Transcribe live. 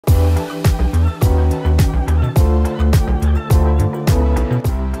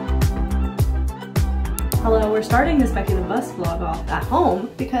we're starting this Becky the Bus vlog off at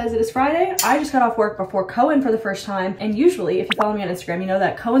home because it is Friday. I just got off work before Cohen for the first time. And usually, if you follow me on Instagram, you know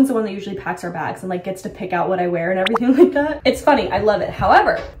that Cohen's the one that usually packs our bags and like gets to pick out what I wear and everything like that. It's funny, I love it.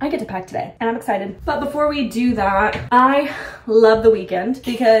 However, I get to pack today and I'm excited. But before we do that, I love the weekend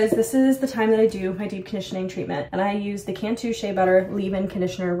because this is the time that I do my deep conditioning treatment. And I use the Cantu Shea Butter Leave-In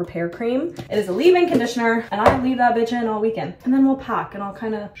Conditioner Repair Cream. It is a leave-in conditioner and I leave that bitch in all weekend. And then we'll pack and I'll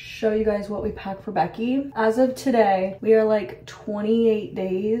kind of show you guys what we pack for Becky. As of today, we are like 28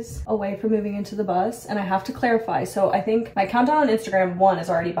 days away from moving into the bus. And I have to clarify. So I think my countdown on Instagram, one, is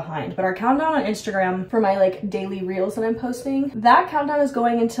already behind, but our countdown on Instagram for my like daily reels that I'm posting, that countdown is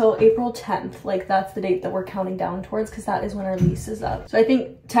going until April 10th. Like that's the date that we're counting down towards because that is when our lease is up. So I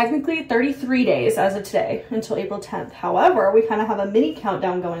think technically 33 days as of today until April 10th. However, we kind of have a mini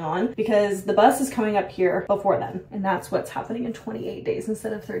countdown going on because the bus is coming up here before then. And that's what's happening in 28 days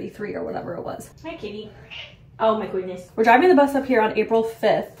instead of 33 or whatever it was. Hi, kitty. Oh my goodness. We're driving the bus up here on April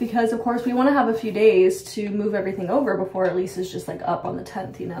 5th because of course we want to have a few days to move everything over before our lease is just like up on the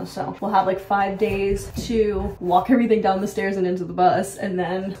 10th, you know? So we'll have like 5 days to walk everything down the stairs and into the bus and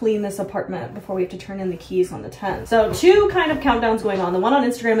then clean this apartment before we have to turn in the keys on the 10th. So 2 kind of countdowns going on. The one on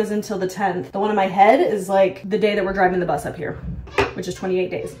Instagram is until the 10th. The one in my head is like the day that we're driving the bus up here, which is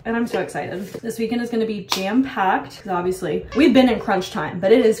 28 days. And I'm so excited. This weekend is gonna be jam-packed because obviously we've been in crunch time,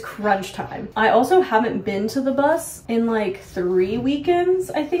 but it is crunch time. I also haven't been to the bus in like 3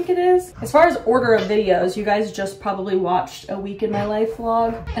 weekends, I think it is. As far as order of videos, you guys just probably watched a week in my life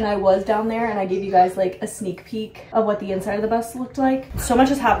vlog and I was down there and I gave you guys like a sneak peek of what the inside of the bus looked like. So much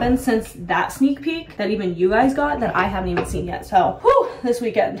has happened since that sneak peek that even you guys got that I haven't even seen yet. So whew, this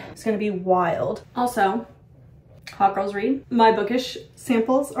weekend is gonna be wild. Also, Hot Girls Read. My bookish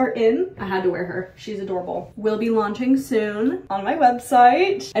samples are in. I had to wear her. She's adorable. Will be launching soon on my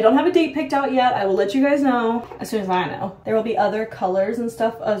website. I don't have a date picked out yet. I will let you guys know as soon as I know. There will be other colors and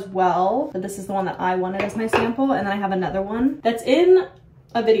stuff as well, but this is the one that I wanted as my sample. And then I have another one that's in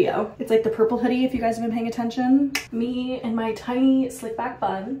a video. It's like the purple hoodie if you guys have been paying attention. Me and my tiny slick back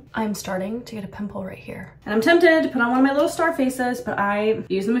bun. I'm starting to get a pimple right here. And I'm tempted to put on one of my little star faces, but I've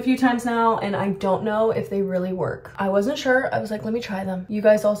used them a few times now and I don't know if they really work. I wasn't sure. I was like, let me try them. You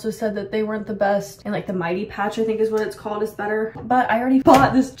guys also said that they weren't the best and like the Mighty Patch, I think is what it's called, is better. But I already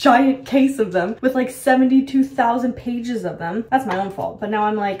bought this giant case of them with like 72,000 pages of them. That's my own fault. But now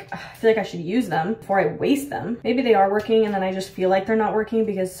I'm like, I feel like I should use them before I waste them. Maybe they are working and then I just feel like they're not working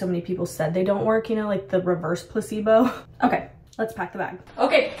because so many people said they don't work, you know, like the reverse placebo. Okay, let's pack the bag.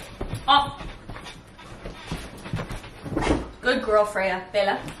 Okay, off. Good girl, Freya.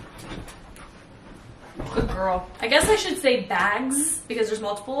 Bella. Good girl. I guess I should say bags because there's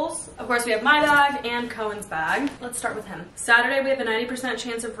multiples. Of course, we have my bag and Cohen's bag. Let's start with him. Saturday, we have a 90%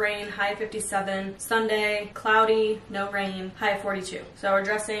 chance of rain, high of 57. Sunday, cloudy, no rain, high of 42. So we're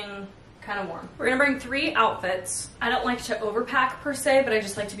dressing kind of warm. We're gonna bring 3 outfits. I don't like to overpack per se, but I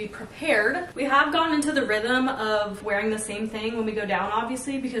just like to be prepared. We have gotten into the rhythm of wearing the same thing when we go down,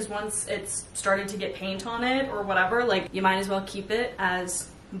 obviously, because once it's started to get paint on it or whatever, like you might as well keep it as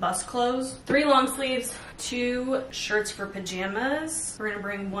bus clothes. 3 long sleeves, 2 shirts for pajamas. We're gonna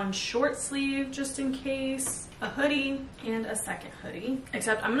bring 1 short sleeve just in case, a hoodie, and a second hoodie.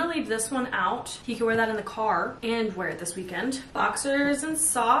 Except I'm gonna leave this one out. He can wear that in the car and wear it this weekend. Boxers and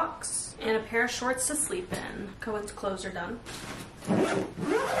socks, and a pair of shorts to sleep in. Cohen's clothes are done.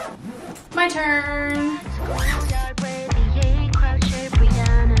 My turn.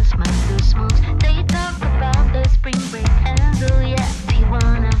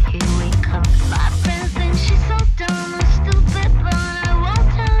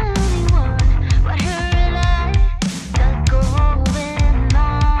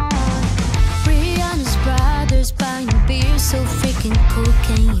 So freaking cool,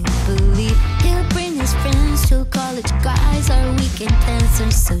 can you believe? He'll bring his friends to college guys. Our weekend plans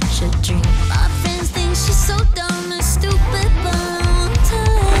are such a dream. My friends think she's so dumb and stupid, but I won't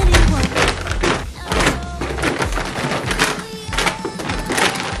tell anyone.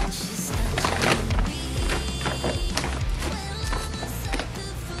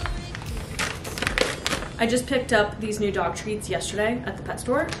 I just picked up these new dog treats yesterday at the pet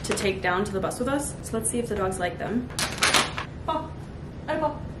store to take down to the bus with us. So let's see if the dogs like them. Oh,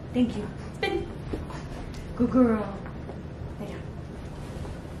 edible. Thank you. Spin. Good girl. Lay down.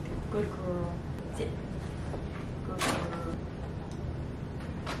 Good girl. Sit. Good girl.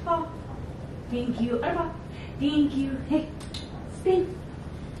 Oh, thank you. Edible. Thank you. Hey, spin.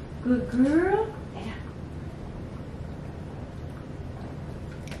 Good girl. Lay down.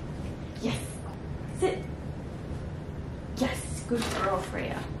 Yes. Sit. Yes. Good girl,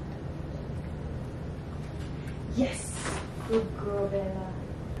 Freya. Bella.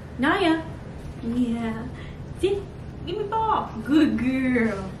 Naya. Yeah. Sit. Give me ball. Good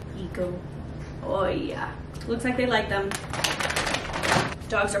girl. Eco. Oh yeah. Looks like they like them.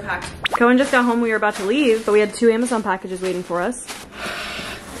 Dogs are packed. Cohen just got home. We were about to leave, but we had 2 Amazon packages waiting for us.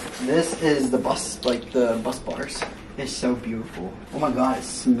 This is the bus, like the bus bars. It's so beautiful. Oh my god, it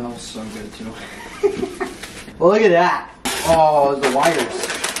smells so good too. Well, look at that. Oh, the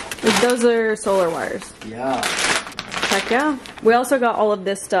wires. Those are solar wires. Yeah. Heck yeah. We also got all of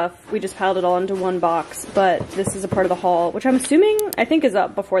this stuff. We just piled it all into one box, but this is a part of the haul, which I'm assuming, I think is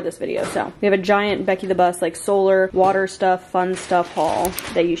up before this video. So we have a giant Becky the Bus, like solar, water stuff, fun stuff haul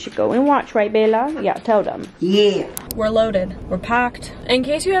that you should go and watch, right, Bella? Yeah, tell them. Yeah. We're loaded. We're packed. In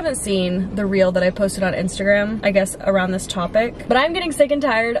case you haven't seen the reel that I posted on Instagram, I guess around this topic, but I'm getting sick and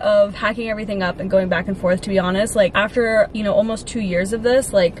tired of packing everything up and going back and forth, to be honest. Like after, you know, almost 2 years of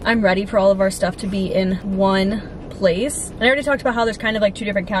this, like I'm ready for all of our stuff to be in one place. And I already talked about how there's kind of like 2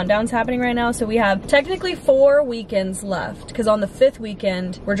 different countdowns happening right now. So we have technically 4 weekends left, because on the 5th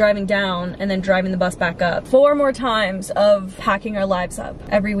weekend, we're driving down and then driving the bus back up. 4 more times of packing our lives up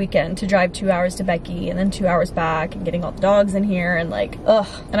every weekend to drive 2 hours to Becky and then 2 hours back and getting all the dogs in here and like, ugh.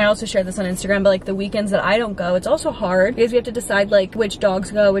 And I also shared this on Instagram, but like the weekends that I don't go, it's also hard because we have to decide like which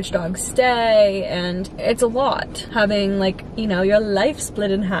dogs go, which dogs stay, and it's a lot having like, you know, your life split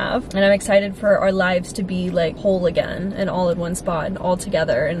in half. And I'm excited for our lives to be like whole again and all in one spot and all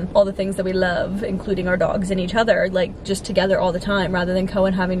together, and all the things that we love, including our dogs and each other, like just together all the time, rather than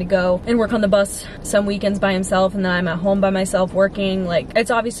Cohen having to go and work on the bus some weekends by himself and then I'm at home by myself working. Like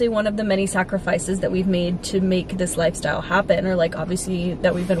it's obviously one of the many sacrifices that we've made to make this lifestyle happen, or like obviously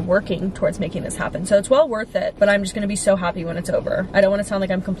that we've been working towards making this happen. So it's well worth it, but I'm just gonna be so happy when it's over. I don't want to sound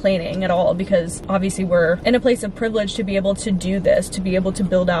like I'm complaining at all, because obviously we're in a place of privilege to be able to do this, to be able to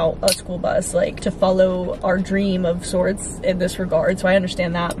build out a school bus, like to follow our dream of sorts in this regard. So I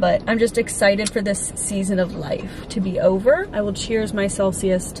understand that, but I'm just excited for this season of life to be over. I will cheers my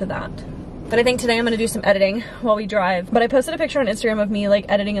Celsius to that. But I think today I'm gonna do some editing while we drive. But I posted a picture on Instagram of me like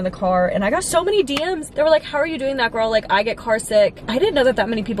editing in the car, and I got so many DMs. They were like, how are you doing that, girl? Like I get car sick. I didn't know that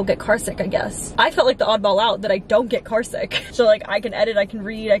many people get car sick, I guess. I felt like the oddball out that I don't get car sick. So like I can edit, I can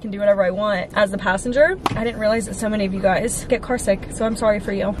read, I can do whatever I want as the passenger. I didn't realize that so many of you guys get car sick, so I'm sorry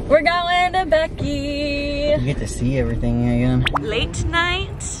for you. We're going to Becky. You get to see everything again. Late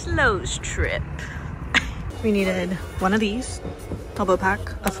night Lowe's trip. We needed one of these, elbow pack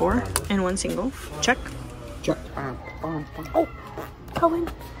of 4 and 1 single. Check. Check. Oh, Cohen,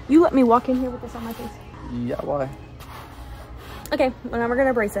 you let me walk in here with this on my face. Yeah, why? Okay, well now we're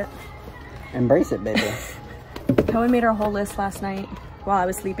gonna brace it. Embrace it, baby. Cohen made our whole list last night while I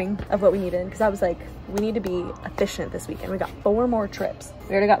was sleeping of what we needed, because I was like, we need to be efficient this weekend. We got 4 more trips.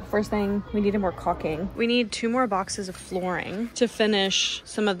 We already got the first thing. We needed more caulking. We need 2 more boxes of flooring to finish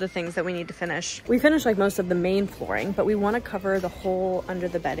some of the things that we need to finish. We finished like most of the main flooring, but we want to cover the whole under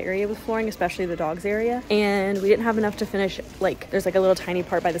the bed area with flooring, especially the dogs area. And we didn't have enough to finish, like there's like a little tiny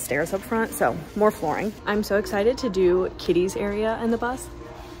part by the stairs up front, so more flooring. I'm so excited to do Kitty's area in the bus.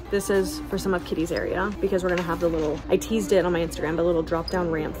 This is for some of Kitty's area, because we're gonna have the little, I teased it on my Instagram, but a little drop down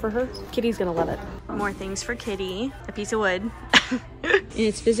ramp for her. Kitty's gonna love it. More things for Kitty, a piece of wood.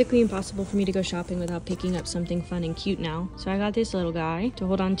 It's physically impossible for me to go shopping without picking up something fun and cute now. So I got this little guy to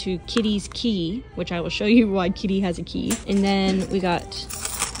hold on to Kitty's key, which I will show you why Kitty has a key. And then we got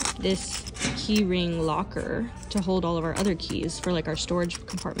this key ring locker to hold all of our other keys for like our storage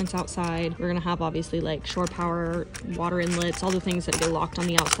compartments outside. We're gonna have obviously like shore power, water inlets, all the things that get locked on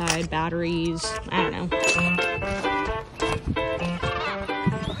the outside, batteries, I don't know.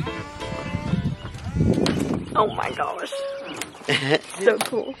 Oh my gosh. So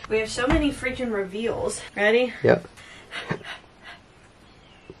cool. We have so many freaking reveals. Ready? Yep.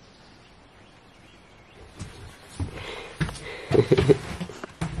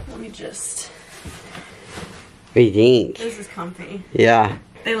 Let me just... What do you think? This is comfy. Yeah.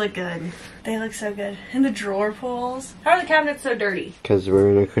 They look good. They look so good. And the drawer pulls. How are the cabinets so dirty? Because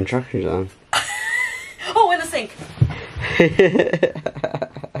we're in a construction zone. Oh, in the sink.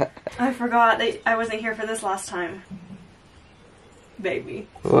 I forgot that I wasn't here for this last time. Baby.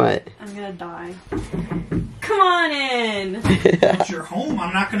 What? I'm gonna die. Come on in. It's your home.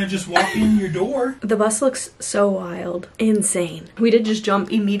 I'm not gonna just walk in your door. The bus looks so wild. Insane. We did just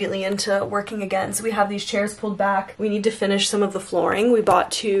jump immediately into working again. So we have these chairs pulled back. We need to finish some of the flooring. We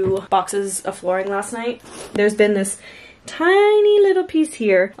bought 2 boxes of flooring last night. There's been this tiny little piece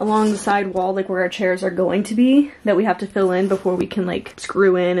here along the side wall, like where our chairs are going to be, that we have to fill in before we can like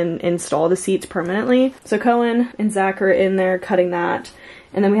screw in and install the seats permanently. So Cohen and Zach are in there cutting that,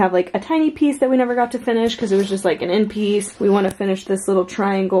 And then we have like a tiny piece that we never got to finish because it was just like an end piece. We want to finish this little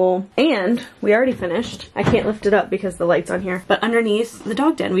triangle, and we already finished. I can't lift it up because the light's on here, but underneath the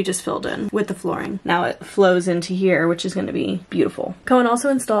dog den we just filled in with the flooring. Now it flows into here, which is going to be beautiful. Cohen also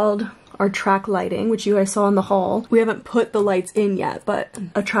installed our track lighting, which you guys saw in the hall. We haven't put the lights in yet, but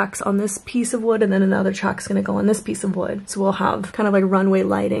a track's on this piece of wood and then another track's gonna go on this piece of wood. So we'll have kind of like runway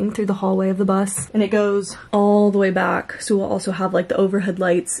lighting through the hallway of the bus, and it goes all the way back. So we'll also have like the overhead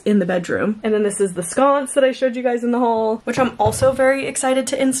lights in the bedroom. And then this is the sconce that I showed you guys in the hall, which I'm also very excited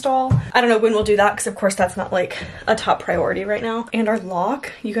to install. I don't know when we'll do that because of course that's not like a top priority right now. And our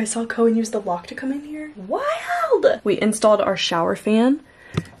lock, you guys saw Cohen use the lock to come in here. Wild! We installed our shower fan.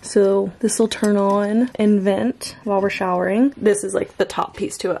 So this will turn on and vent while we're showering. This is like the top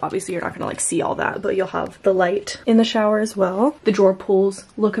piece to it. Obviously you're not gonna like see all that, but you'll have the light in the shower as well. The drawer pulls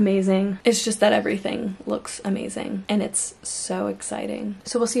look amazing. It's just that everything looks amazing and it's so exciting.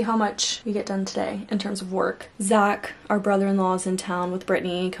 So we'll see how much we get done today in terms of work. Zach, our brother-in-law, is in town with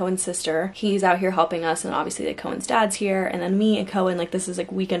Brittany, Cohen's sister. He's out here helping us, and obviously like Cohen's dad's here, and then me and Cohen, like this is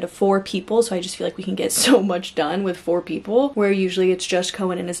like weekend of 4 people, so I just feel like we can get so much done with 4 people, where usually it's just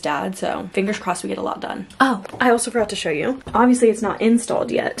Cohen and his dad, so fingers crossed we get a lot done. Oh, I also forgot to show you. Obviously it's not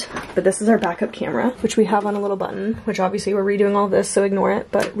installed yet, but this is our backup camera, which we have on a little button, which obviously we're redoing all this, so ignore it,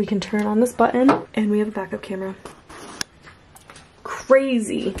 but we can turn on this button and we have a backup camera.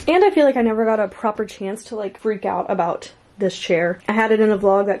 Crazy. And I feel like I never got a proper chance to like freak out about this chair. I had it in a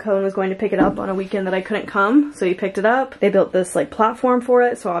vlog that Cohen was going to pick it up on a weekend that I couldn't come, so he picked it up. They built this like platform for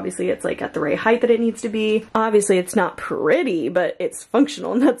it, so obviously it's like at the right height that it needs to be. Obviously it's not pretty, but it's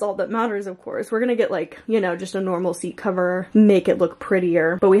functional, and that's all that matters, of course. We're gonna get like, you know, just a normal seat cover, make it look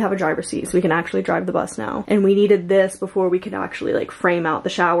prettier, but we have a driver's seat, so we can actually drive the bus now. And we needed this before we could actually like frame out the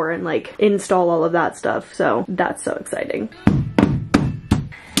shower and like install all of that stuff, so that's so exciting.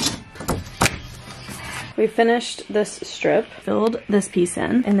 We finished this strip, filled this piece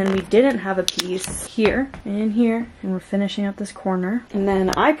in, and then we didn't have a piece here and here, and we're finishing up this corner. And then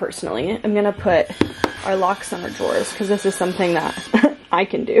I personally am gonna put our locks on our drawers because this is something that I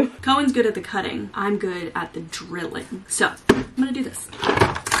can do. Cohen's good at the cutting. I'm good at the drilling. So I'm gonna do this.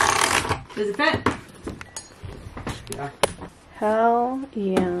 Does it fit? Yeah. Hell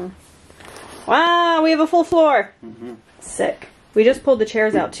yeah. Wow, we have a full floor. Sick. We just pulled the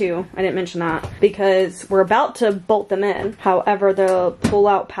chairs out too. I didn't mention that because we're about to bolt them in. However, the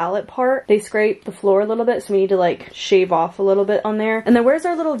pull-out pallet part, they scrape the floor a little bit, so we need to like shave off a little bit on there. And then where's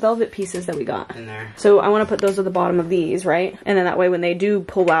our little velvet pieces that we got? In there. So I want to put those at the bottom of these, right? And then that way when they do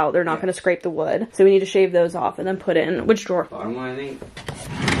pull out, they're not going to scrape the wood. So we need to shave those off and then put in which drawer? Bottom one, I think.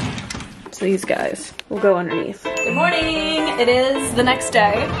 So these guys will go underneath. Good morning! It is the next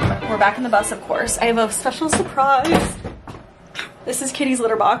day. We're back in the bus, of course. I have a special surprise. This is Kitty's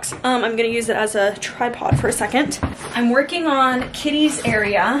litter box. I'm gonna use it as a tripod for a second. I'm working on Kitty's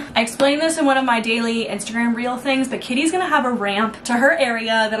area. I explained this in one of my daily Instagram reel things, but Kitty's gonna have a ramp to her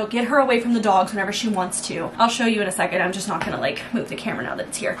area that'll get her away from the dogs whenever she wants to. I'll show you in a second. I'm just not gonna like move the camera now that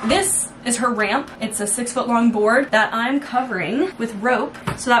it's here. This is her ramp. It's a 6-foot-long board that I'm covering with rope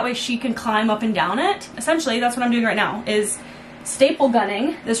so that way she can climb up and down it. Essentially, that's what I'm doing right now, is staple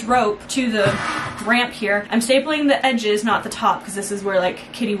gunning this rope to the ramp here. I'm stapling the edges, not the top, because this is where like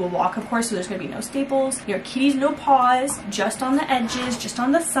Kitty will walk, of course, so there's gonna be no staples. Here, Kitty's no paws, just on the edges, just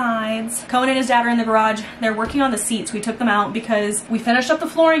on the sides. Cohen and his dad are in the garage. They're working on the seats. We took them out because we finished up the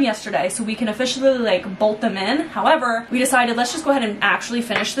flooring yesterday, so we can officially like bolt them in. However, we decided let's just go ahead and actually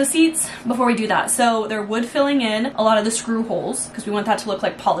finish the seats before we do that. So they're wood filling in a lot of the screw holes because we want that to look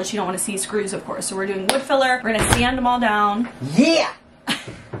like polished. You don't want to see screws, of course. So we're doing wood filler. We're gonna sand them all down. Yeah!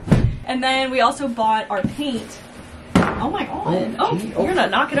 And then we also bought our paint. Oh my god. Oh, you're gonna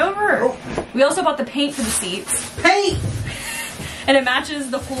knock it over. Oh. We also bought the paint for the seats. Paint! And it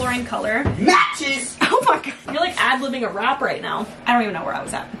matches the flooring color. Matches! Oh my god. You're like ad-libbing a rap right now. I don't even know where I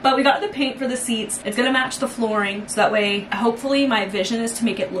was at. But we got the paint for the seats. It's gonna match the flooring. So that way, hopefully my vision is to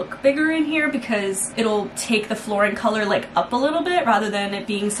make it look bigger in here because it'll take the flooring color like up a little bit rather than it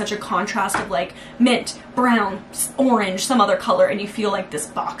being such a contrast of like mint, brown, orange, some other color, and you feel like this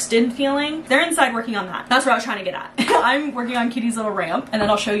boxed in feeling. They're inside working on that. That's what I was trying to get at. I'm working on Kitty's little ramp, and then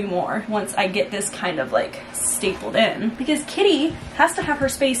I'll show you more once I get this kind of like stapled in because Kitty has to have her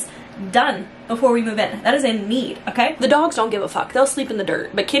space done before we move in. That is a need, okay? The dogs don't give a fuck. They'll sleep in the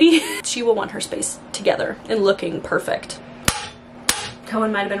dirt, but Kitty, she will want her space together and looking perfect.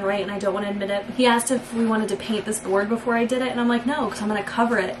 Cohen might have been right and I don't want to admit it. He asked if we wanted to paint this board before I did it, and I'm like, no, because I'm going to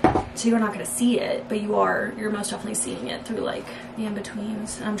cover it. So you're not going to see it, but you're most definitely seeing it through like the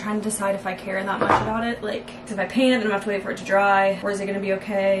in-betweens. And I'm trying to decide if I care that much about it. Like, if I paint it, then I'm going to have to wait for it to dry, or is it going to be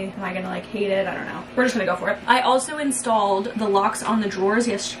okay? Am I going to like hate it? I don't know. We're just going to go for it. I also installed the locks on the drawers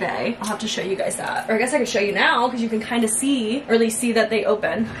yesterday. I'll have to show you guys that. Or I guess I could show you now because you can kind of see, or at least see that they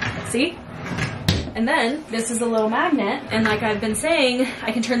open. See? And then this is a little magnet, and like I've been saying,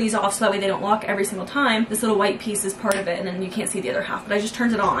 I can turn these off so that way they don't lock every single time. This little white piece is part of it, and then you can't see the other half, but I just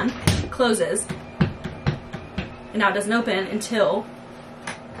turned it on, closes, and now it doesn't open until...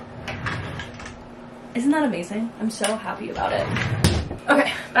 Isn't that amazing? I'm so happy about it.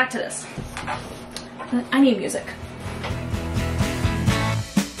 Okay, back to this. I need music.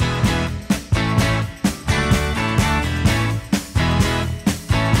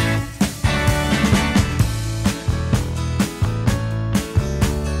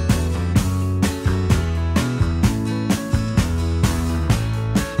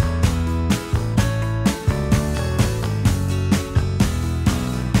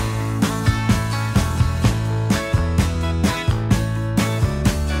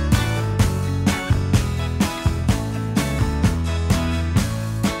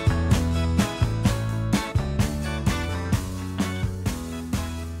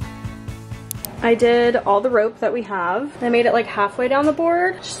 I did all the rope that we have. I made it like halfway down the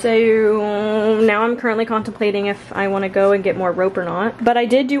board. So now I'm currently contemplating if I want to go and get more rope or not. But I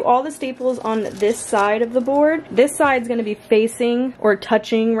did do all the staples on this side of the board. This side's going to be facing, or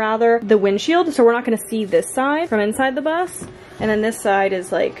touching rather, the windshield. So we're not going to see this side from inside the bus. And then this side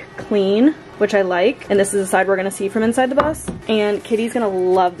is like clean, which I like. And this is the side we're gonna see from inside the bus. And Kitty's gonna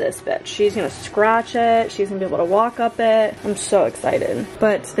love this bitch. She's gonna scratch it. She's gonna be able to walk up it. I'm so excited.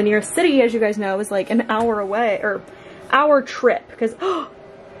 But the nearest city, as you guys know, is like an hour away, or hour trip. Because, I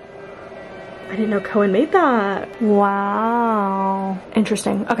didn't know Cohen made that. Wow.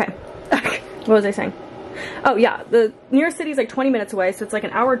 Interesting. Okay. What was I saying? Oh yeah, the nearest city is like 20 minutes away, so it's like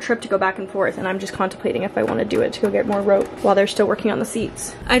an hour trip to go back and forth, and I'm just contemplating if I want to do it to go get more rope while they're still working on the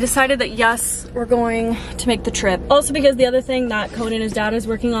seats. I decided that yes, we're going to make the trip. Also because the other thing that Cohen and his dad is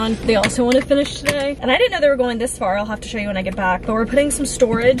working on, they also want to finish today. And I didn't know they were going this far. I'll have to show you when I get back. But we're putting some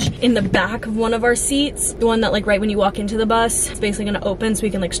storage in the back of one of our seats. The one that like right when you walk into the bus, it's basically going to open so we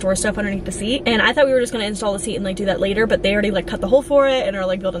can like store stuff underneath the seat. And I thought we were just going to install the seat and like do that later, but they already like cut the hole for it and are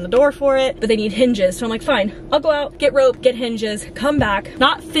like building the door for it. But they need hinges. So I'm like, fine, I'll go out, get rope, get hinges, come back,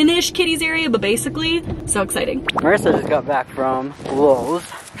 not finish Kitty's area, but basically, so exciting. Marissa just got back from Lowe's.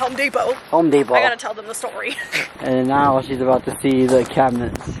 Home Depot. Home Depot. I gotta tell them the story. And now she's about to see the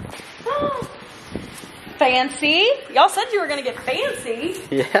cabinets. Fancy? Y'all said you were gonna get fancy.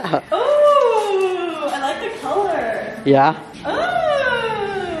 Yeah. Oh, I like the color. Yeah.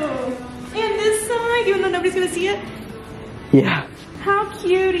 Oh, and this side, even though nobody's gonna see it. Yeah. How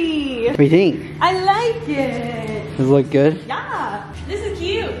cutie. What do you think? I like it. Does it look good? Yeah, this is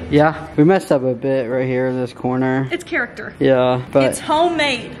cute. Yeah, we messed up a bit right here in this corner. It's character. Yeah, but it's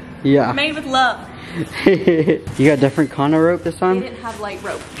homemade. Yeah. Made with love. You got different kind of rope this time? They didn't have light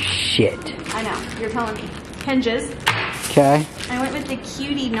rope. Shit. I know, you're telling me. Hinges. Okay. I went with the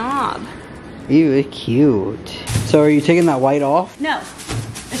cutie knob. Ew, it's cute. So are you taking that white off? No,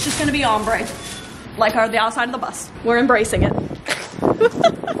 it's just gonna be ombre. Like the outside of the bus. We're embracing it.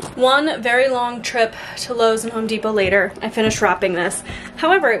 One very long trip to Lowe's and Home Depot later, I finished wrapping this.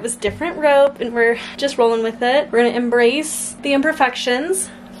 However, it was different rope and we're just rolling with it. We're gonna embrace the imperfections.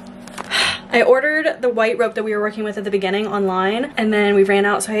 I ordered the white rope that we were working with at the beginning online, and then we ran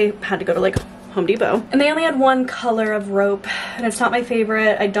out, so I had to go to like Home Depot. And they only had one color of rope, and it's not my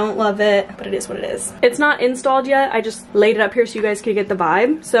favorite. I don't love it, but it is what it is. It's not installed yet. I just laid it up here so you guys could get the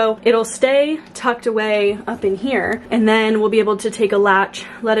vibe. So it'll stay tucked away up in here, and then we'll be able to take a latch,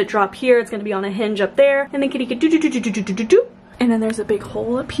 let it drop here. It's gonna be on a hinge up there, and then Kitty could do. And then there's a big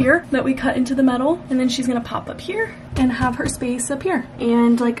hole up here that we cut into the metal, and then she's gonna pop up here and have her space up here.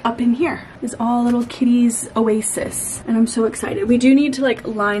 And like up in here is all little Kitty's oasis. And I'm so excited. We do need to like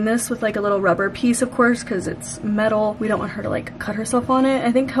line this with like a little rubber piece, of course, because it's metal. We don't want her to like cut herself on it.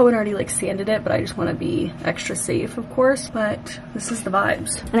 I think Cohen already like sanded it, but I just wanna be extra safe, of course. But this is the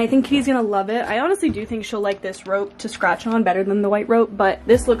vibes. And I think Kitty's gonna love it. I honestly do think she'll like this rope to scratch on better than the white rope, but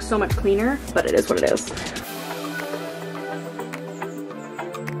this looks so much cleaner, but it is what it is.